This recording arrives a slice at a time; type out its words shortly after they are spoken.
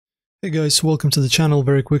Hey guys, welcome to the channel.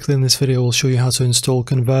 Very quickly in this video I'll show you how to install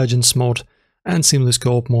Convergence Mod and Seamless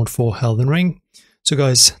Coop Mod for Elden Ring. So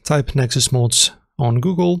guys, type Nexus Mods on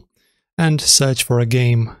Google and search for a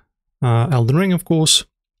game, Elden Ring of course.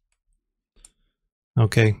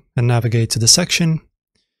 Okay, and navigate to the section.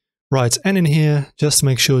 Right, and in here just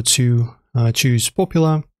make sure to choose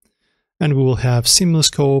Popular, and we will have Seamless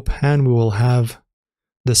Coop, and we will have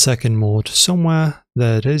the second mod somewhere.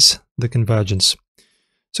 There it is, the Convergence.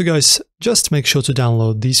 So guys, just make sure to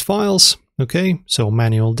download these files, okay? So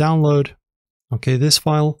manual download, okay, this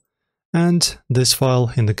file, and this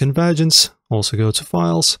file in the Convergence. Also go to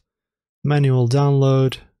Files, manual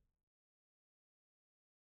download.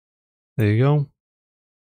 There you go.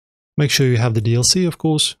 Make sure you have the DLC, of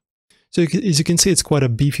course. So as you can see, it's quite a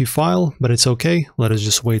beefy file, but it's okay. Let us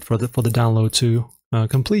just wait for the download to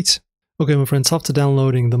complete. Okay, my friends, after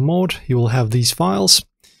downloading the mod, you will have these files.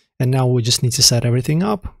 And now we just need to set everything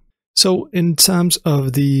up. So in terms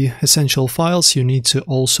of the essential files, you need to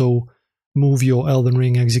also move your Elden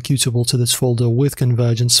Ring executable to this folder with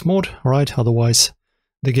Convergence Mod, alright? Otherwise,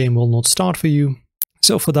 the game will not start for you.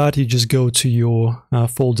 So for that, you just go to your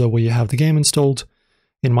folder where you have the game installed.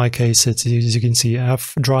 In my case, it's, as you can see,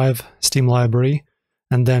 F drive, Steam library,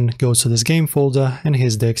 and then go to this game folder, and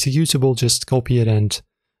here's the executable. Just copy it and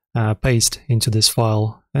paste into this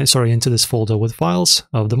file, into this folder with files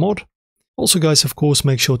of the mod. Also guys, of course,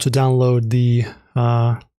 make sure to download the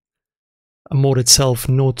mod itself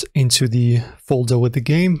not into the folder with the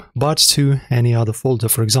game, but to any other folder,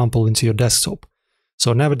 for example, into your desktop.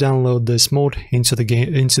 So never download this mod into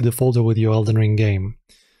the folder with your Elden Ring game.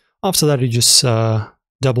 After that, you just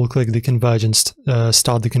double click the Convergence,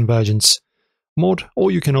 start the Convergence mod,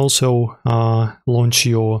 or you can also launch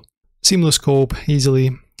your Seamless Coop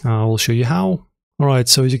easily. I'll show you how. Alright,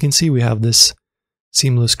 so as you can see, we have this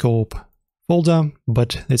Seamless Coop folder,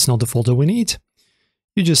 but it's not the folder we need.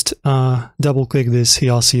 You just double click this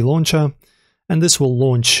ERC launcher, and this will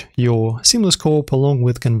launch your Seamless Coop along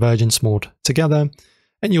with Convergence Mod together,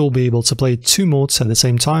 and you'll be able to play two mods at the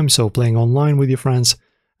same time, so playing online with your friends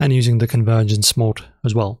and using the Convergence Mod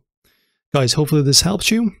as well. Guys, hopefully this helped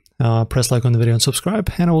you. Press like on the video and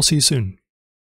subscribe, and I will see you soon.